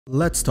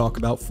Let's talk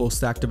about full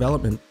stack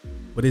development.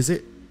 What is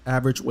it,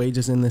 average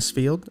wages in this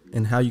field,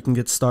 and how you can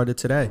get started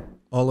today.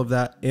 All of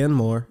that and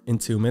more in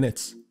 2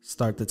 minutes.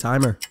 Start the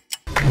timer.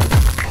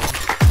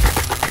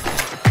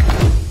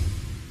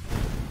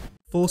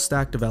 Full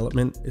stack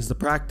development is the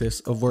practice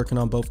of working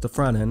on both the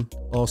front end,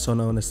 also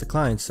known as the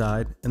client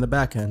side, and the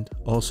back end,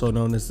 also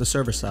known as the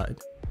server side.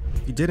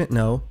 If you didn't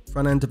know,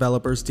 front end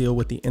developers deal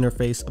with the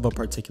interface of a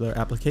particular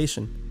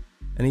application.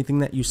 Anything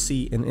that you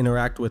see and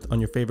interact with on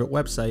your favorite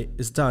website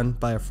is done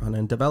by a front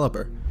end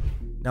developer.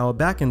 Now, a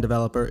back end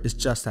developer is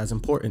just as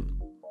important,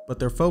 but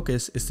their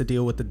focus is to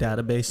deal with the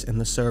database and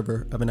the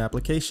server of an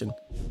application.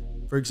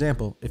 For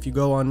example, if you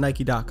go on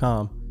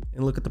Nike.com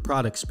and look at the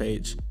products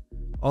page,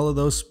 all of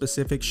those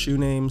specific shoe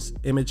names,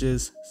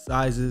 images,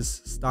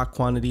 sizes, stock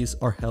quantities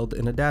are held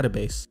in a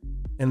database.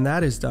 And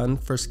that is done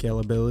for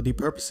scalability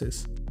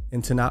purposes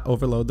and to not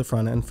overload the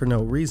front end for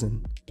no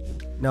reason.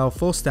 Now, a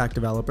full stack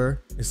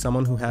developer is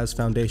someone who has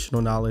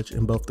foundational knowledge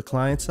in both the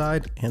client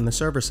side and the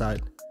server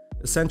side.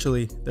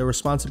 Essentially, their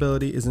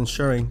responsibility is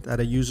ensuring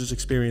that a user's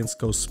experience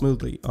goes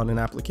smoothly on an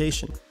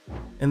application,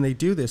 and they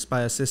do this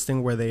by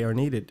assisting where they are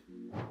needed.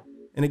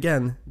 And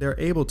again, they're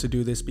able to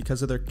do this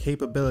because of their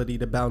capability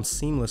to bounce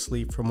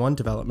seamlessly from one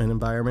development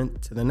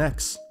environment to the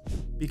next.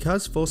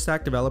 Because full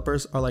stack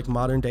developers are like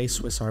modern day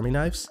Swiss Army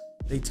knives,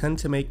 they tend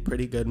to make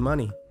pretty good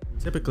money.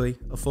 Typically,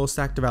 a full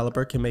stack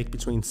developer can make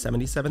between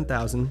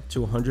 $77,000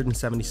 to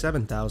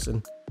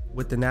 $177,000,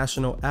 with the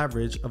national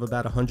average of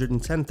about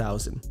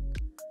 $110,000.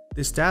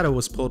 This data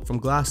was pulled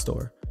from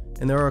Glassdoor,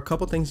 and there are a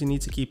couple things you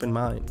need to keep in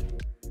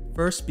mind.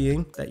 First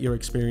being that your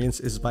experience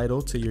is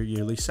vital to your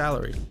yearly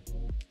salary.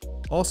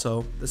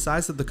 Also, the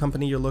size of the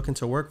company you're looking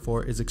to work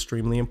for is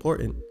extremely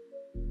important.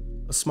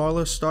 A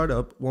smaller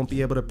startup won't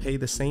be able to pay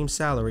the same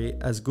salary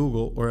as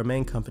Google or a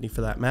main company for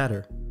that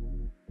matter.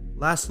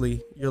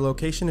 Lastly, your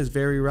location is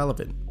very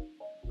relevant.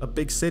 A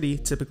big city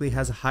typically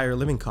has a higher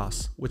living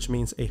cost, which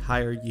means a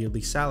higher yearly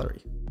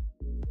salary.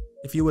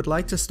 If you would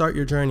like to start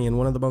your journey in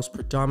one of the most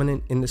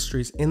predominant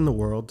industries in the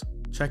world,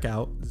 check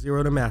out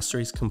Zero to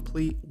Mastery's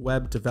complete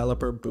Web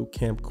Developer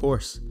Bootcamp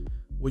course,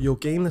 where you'll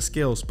gain the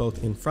skills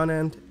both in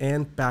front-end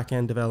and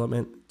back-end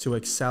development to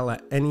excel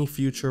at any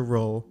future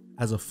role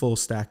as a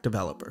full-stack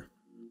developer.